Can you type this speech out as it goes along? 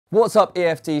What's up,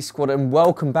 EFD squad, and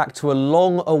welcome back to a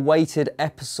long-awaited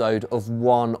episode of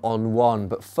One on One.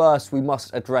 But first, we must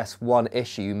address one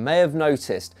issue. You may have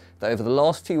noticed that over the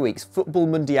last few weeks, Football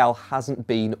Mundial hasn't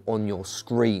been on your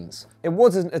screens. It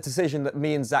wasn't a decision that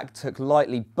me and Zach took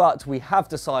lightly, but we have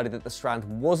decided that the Strand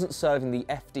wasn't serving the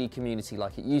FD community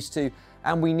like it used to,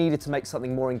 and we needed to make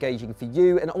something more engaging for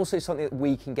you and also something that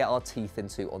we can get our teeth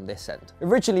into on this end.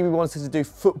 Originally, we wanted to do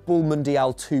Football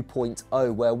Mundial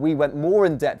 2.0, where we went more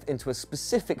in depth into a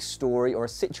specific story or a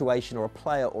situation or a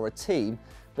player or a team,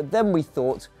 but then we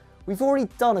thought, we've already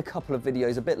done a couple of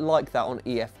videos a bit like that on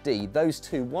EFD, those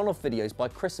two one-off videos by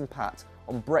Chris and Pat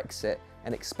on Brexit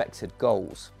and expected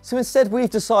goals. So instead, we've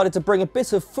decided to bring a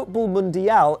bit of Football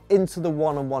Mundial into the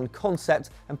one-on-one concept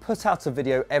and put out a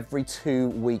video every 2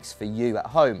 weeks for you at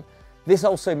home. This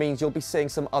also means you'll be seeing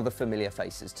some other familiar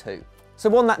faces too.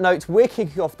 So on that note, we're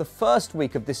kicking off the first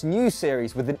week of this new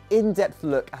series with an in-depth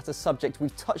look at a subject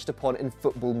we've touched upon in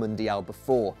Football Mundial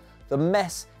before, the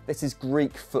mess that is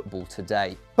Greek football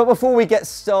today. But before we get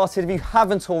started, if you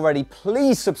haven't already,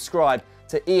 please subscribe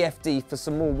to EFD for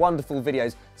some more wonderful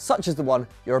videos such as the one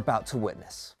you're about to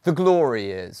witness. The glory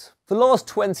is. The last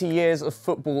 20 years of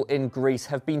football in Greece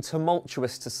have been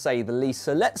tumultuous to say the least,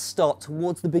 so let's start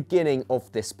towards the beginning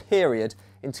of this period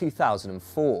in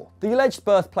 2004. The alleged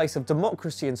birthplace of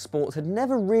democracy in sport had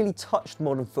never really touched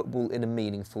modern football in a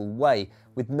meaningful way,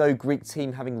 with no Greek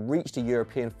team having reached a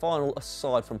European final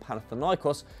aside from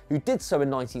Panathinaikos, who did so in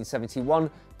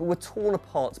 1971 but were torn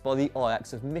apart by the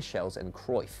Ajax of Michels and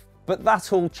Cruyff. But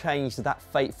that all changed that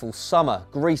fateful summer.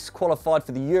 Greece qualified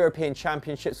for the European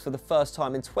Championships for the first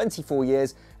time in 24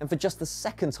 years and for just the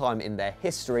second time in their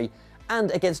history,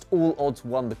 and against all odds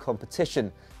won the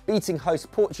competition, beating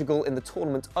host Portugal in the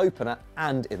tournament opener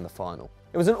and in the final.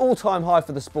 It was an all-time high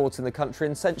for the sport in the country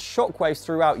and sent shockwaves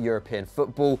throughout European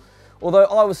football, although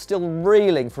I was still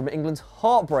reeling from England's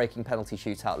heartbreaking penalty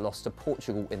shootout loss to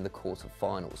Portugal in the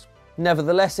quarter-finals.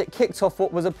 Nevertheless, it kicked off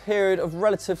what was a period of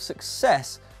relative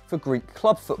success for Greek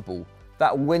club football.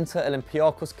 That winter,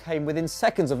 Olympiacos came within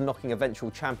seconds of knocking eventual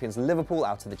champions Liverpool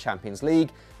out of the Champions League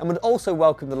and would also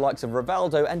welcome the likes of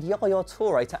Rivaldo and Yaya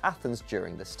Toure to Athens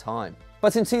during this time.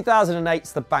 But in 2008,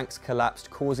 the banks collapsed,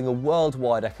 causing a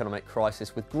worldwide economic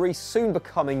crisis, with Greece soon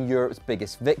becoming Europe's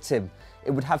biggest victim.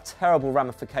 It would have terrible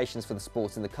ramifications for the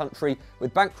sport in the country,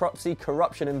 with bankruptcy,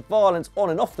 corruption and violence on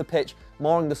and off the pitch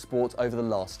marring the sport over the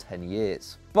last 10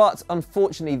 years. But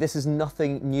unfortunately, this is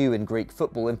nothing new in Greek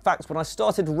football. In fact, when I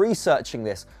started researching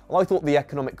this, I thought the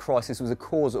economic crisis was a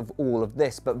cause of all of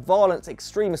this, but violence,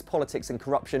 extremist politics and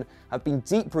corruption have been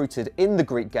deep-rooted in the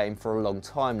Greek game for a long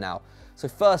time now. So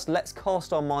first, let's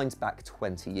cast our minds back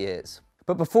 20 years.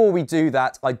 But before we do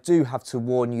that, I do have to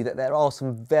warn you that there are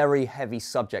some very heavy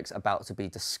subjects about to be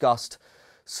discussed.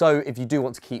 So if you do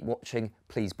want to keep watching,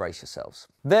 please brace yourselves.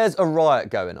 There's a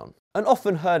riot going on. An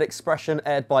often heard expression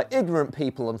aired by ignorant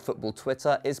people on football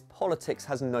Twitter is politics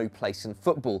has no place in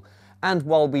football. And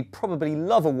while we'd probably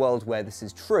love a world where this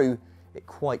is true, it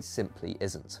quite simply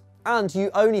isn't. And you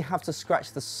only have to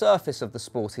scratch the surface of the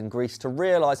sport in Greece to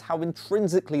realise how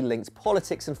intrinsically linked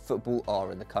politics and football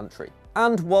are in the country.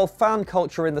 And while fan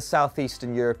culture in the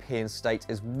southeastern European state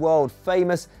is world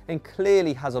famous and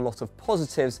clearly has a lot of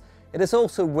positives, it has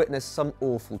also witnessed some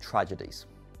awful tragedies.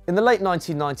 In the late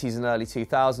 1990s and early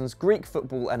 2000s, Greek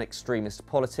football and extremist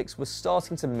politics were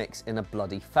starting to mix in a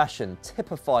bloody fashion,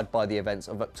 typified by the events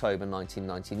of October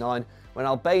 1999, when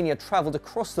Albania travelled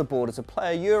across the border to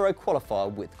play a Euro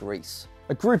qualifier with Greece.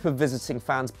 A group of visiting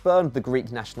fans burned the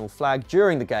Greek national flag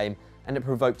during the game, and it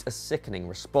provoked a sickening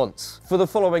response. For the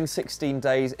following 16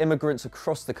 days, immigrants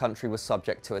across the country were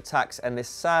subject to attacks, and this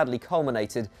sadly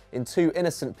culminated in 2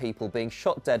 innocent people being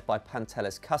shot dead by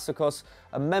Pantelis Kassakos,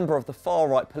 a member of the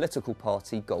far-right political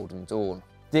party Golden Dawn.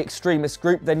 The extremist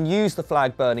group then used the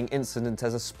flag-burning incident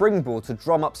as a springboard to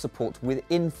drum up support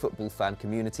within football fan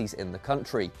communities in the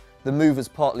country. The move was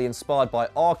partly inspired by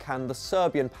Arkan, the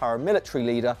Serbian paramilitary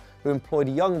leader who employed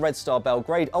young Red Star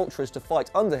Belgrade ultras to fight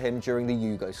under him during the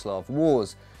Yugoslav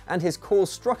wars, and his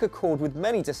cause struck a chord with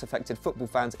many disaffected football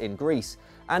fans in Greece,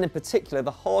 and in particular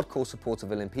the hardcore support of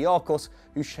Olympiacos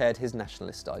who shared his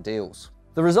nationalist ideals.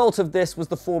 The result of this was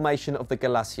the formation of the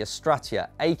Galassia Stratia,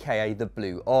 aka the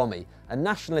Blue Army, a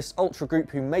nationalist ultra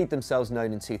group who made themselves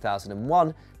known in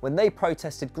 2001 when they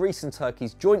protested Greece and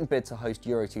Turkey's joint bid to host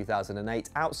Euro 2008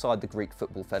 outside the Greek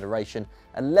Football Federation,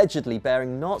 allegedly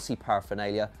bearing Nazi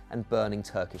paraphernalia and burning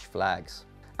Turkish flags.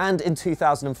 And in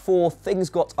 2004, things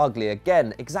got ugly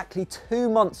again. Exactly 2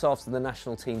 months after the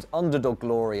national team's underdog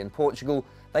glory in Portugal,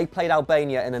 they played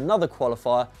Albania in another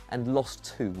qualifier and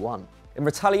lost 2-1. In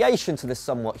retaliation to this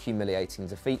somewhat humiliating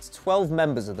defeat, 12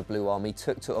 members of the Blue Army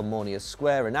took to Omonia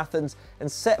Square in Athens and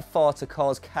set fire to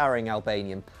cars carrying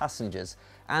Albanian passengers,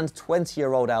 and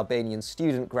 20-year-old Albanian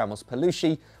student Gramos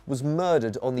Palushi was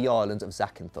murdered on the island of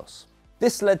Zakynthos.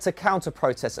 This led to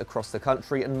counter-protests across the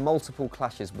country and multiple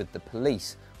clashes with the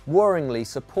police. Worryingly,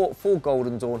 support for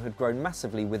Golden Dawn had grown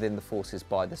massively within the forces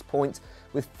by this point,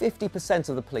 with 50%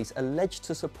 of the police alleged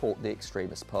to support the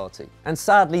extremist party. And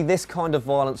sadly, this kind of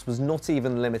violence was not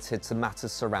even limited to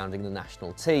matters surrounding the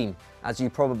national team. As you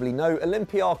probably know,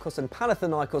 Olympiacos and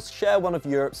Panathinaikos share one of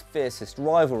Europe's fiercest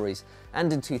rivalries,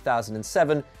 and in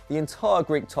 2007, the entire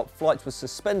Greek top flight was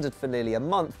suspended for nearly a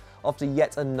month after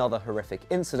yet another horrific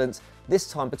incident, this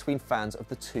time between fans of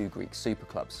the two Greek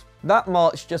superclubs. That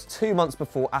March, just 2 months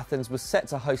before Athens was set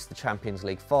to host the Champions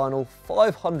League final,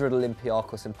 500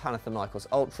 Olympiacos and Panathinaikos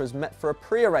ultras met for a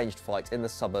pre-arranged fight in the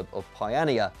suburb of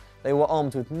Paiania. They were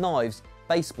armed with knives,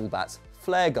 baseball bats,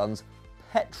 flare guns,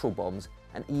 petrol bombs,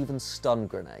 and even stun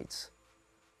grenades.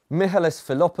 Michalis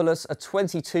Philopoulos, a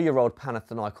 22-year-old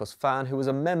Panathinaikos fan who was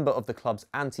a member of the club's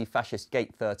anti-fascist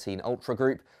Gate 13 ultra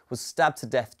group, was stabbed to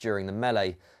death during the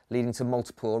melee, leading to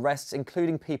multiple arrests,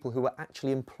 including people who were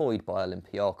actually employed by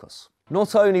Olympiacos.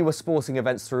 Not only were sporting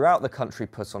events throughout the country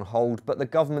put on hold, but the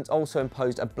government also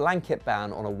imposed a blanket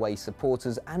ban on away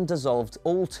supporters and dissolved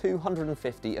all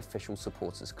 250 official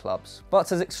supporters clubs.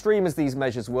 But as extreme as these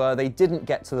measures were, they didn't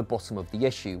get to the bottom of the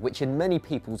issue, which in many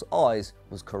people's eyes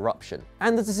was corruption.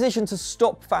 And the decision to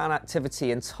stop fan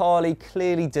activity entirely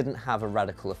clearly didn't have a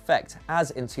radical effect,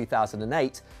 as in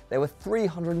 2008, there were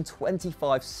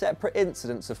 325 separate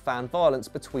incidents of fan violence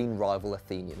between rival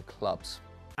Athenian clubs.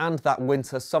 And that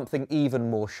winter, something even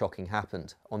more shocking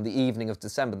happened. On the evening of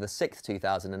December the 6th,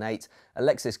 2008,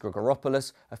 Alexis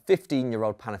Grigoropoulos, a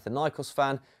 15-year-old Panathinaikos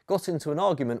fan, got into an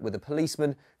argument with a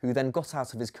policeman who then got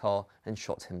out of his car and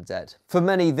shot him dead. For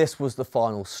many, this was the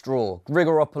final straw.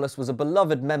 Grigoropoulos was a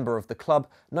beloved member of the club,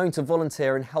 known to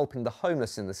volunteer in helping the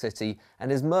homeless in the city,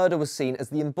 and his murder was seen as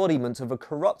the embodiment of a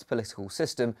corrupt political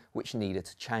system which needed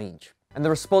to change. And the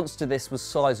response to this was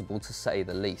sizable, to say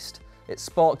the least. It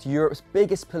sparked Europe's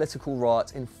biggest political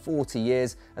riot in 40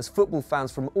 years, as football fans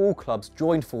from all clubs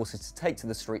joined forces to take to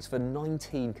the streets for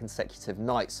 19 consecutive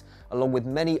nights, along with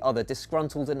many other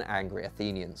disgruntled and angry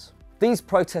Athenians. These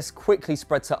protests quickly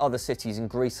spread to other cities in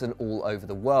Greece and all over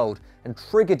the world, and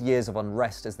triggered years of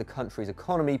unrest as the country's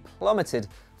economy plummeted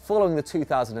following the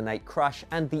 2008 crash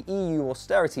and the EU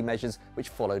austerity measures which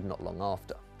followed not long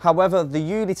after. However, the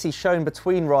unity shown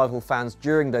between rival fans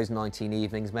during those 19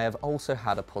 evenings may have also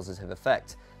had a positive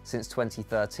effect. Since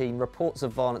 2013, reports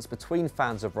of violence between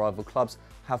fans of rival clubs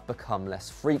have become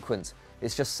less frequent.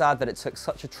 It's just sad that it took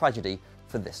such a tragedy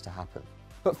for this to happen.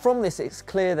 But from this, it's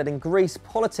clear that in Greece,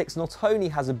 politics not only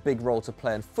has a big role to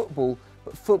play in football,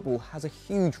 but football has a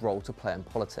huge role to play in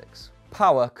politics.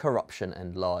 Power, corruption,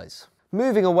 and lies.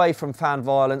 Moving away from fan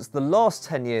violence, the last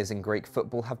 10 years in Greek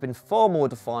football have been far more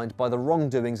defined by the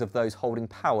wrongdoings of those holding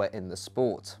power in the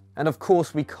sport. And of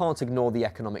course, we can't ignore the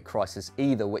economic crisis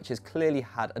either, which has clearly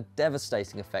had a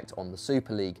devastating effect on the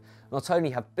Super League. Not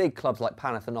only have big clubs like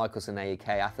Panathinaikos and AEK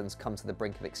Athens come to the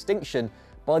brink of extinction,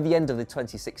 by the end of the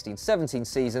 2016-17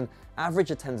 season,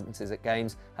 average attendances at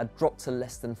games had dropped to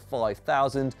less than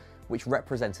 5,000, which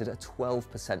represented a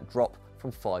 12% drop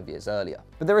from 5 years earlier.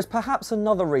 But there is perhaps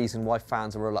another reason why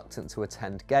fans are reluctant to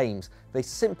attend games. They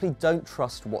simply don't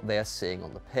trust what they are seeing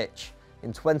on the pitch.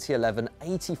 In 2011,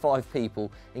 85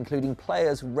 people, including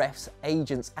players, refs,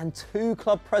 agents, and 2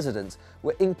 club presidents,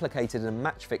 were implicated in a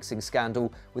match-fixing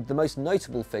scandal, with the most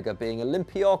notable figure being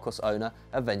Olympiacos owner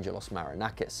Evangelos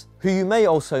Marinakis, who you may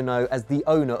also know as the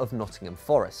owner of Nottingham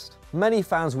Forest. Many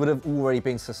fans would have already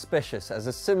been suspicious, as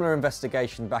a similar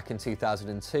investigation back in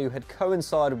 2002 had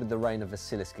coincided with the reign of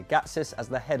Vasilis Gagatsis as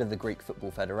the head of the Greek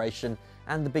Football Federation,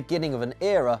 and the beginning of an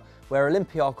era where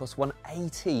Olympiacos won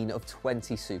 18 of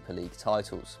 20 Super League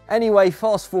titles. Anyway,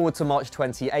 fast forward to March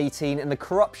 2018, and the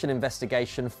corruption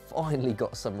investigation finally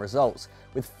got some results,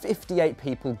 with 58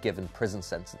 people given prison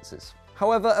sentences.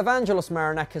 However, Evangelos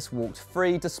Marinakis walked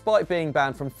free despite being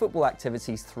banned from football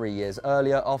activities 3 years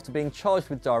earlier after being charged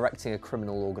with directing a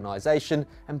criminal organisation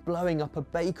and blowing up a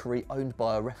bakery owned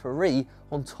by a referee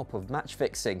on top of match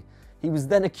fixing. He was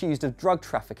then accused of drug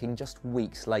trafficking just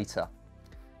weeks later.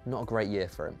 Not a great year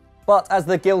for him. But as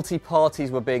the guilty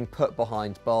parties were being put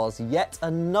behind bars, yet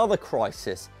another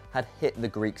crisis had hit the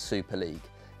Greek Super League.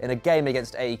 In a game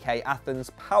against AEK Athens,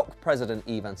 PAOK president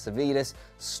Ivan Savidis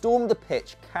stormed the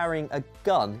pitch carrying a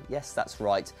gun, yes that's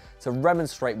right, to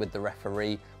remonstrate with the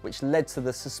referee, which led to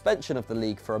the suspension of the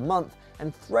league for a month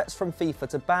and threats from FIFA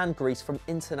to ban Greece from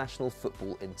international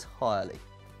football entirely.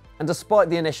 And despite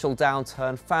the initial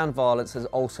downturn, fan violence has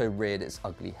also reared its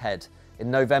ugly head. In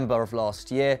November of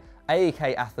last year,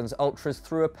 AEK Athens Ultras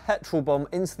threw a petrol bomb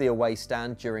into the away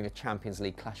stand during a Champions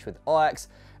League clash with Ajax,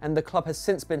 and the club has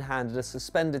since been handed a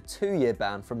suspended 2-year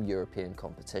ban from European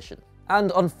competition.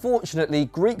 And unfortunately,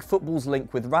 Greek football's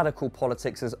link with radical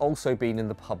politics has also been in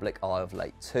the public eye of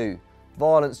late too.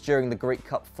 Violence during the Greek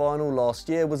Cup final last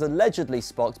year was allegedly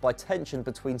sparked by tension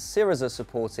between Syriza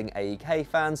supporting AEK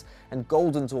fans and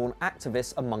Golden Dawn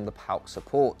activists among the PAOK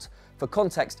support. For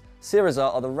context,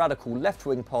 Syriza are the radical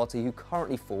left-wing party who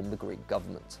currently form the Greek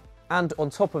government. And on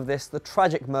top of this, the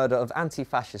tragic murder of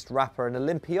anti-fascist rapper and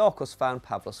Olympiacos fan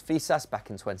Pavlos Fyssas back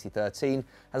in 2013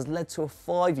 has led to a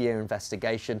 5-year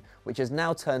investigation, which has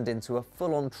now turned into a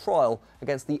full-on trial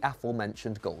against the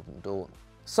aforementioned Golden Dawn.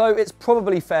 So it's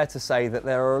probably fair to say that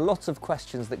there are a lot of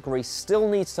questions that Greece still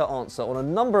needs to answer on a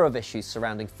number of issues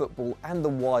surrounding football and the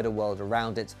wider world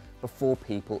around it before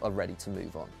people are ready to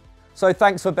move on. So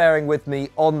thanks for bearing with me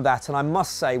on that, and I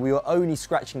must say we were only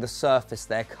scratching the surface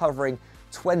there, covering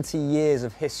 20 years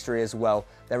of history as well.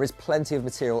 There is plenty of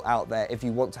material out there if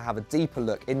you want to have a deeper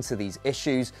look into these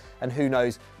issues, and who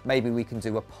knows, maybe we can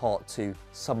do a part 2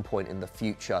 some point in the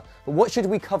future. But what should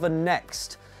we cover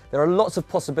next? There are lots of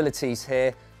possibilities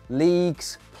here.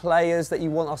 Leagues, players that you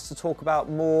want us to talk about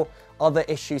more, other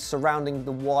issues surrounding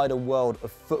the wider world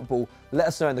of football. Let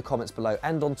us know in the comments below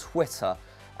and on Twitter,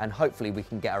 and hopefully we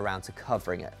can get around to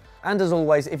covering it. And as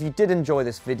always, if you did enjoy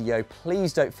this video,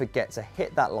 please don't forget to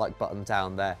hit that like button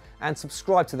down there and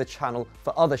subscribe to the channel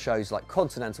for other shows like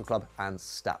Continental Club and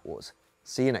Stat Wars.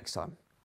 See you next time.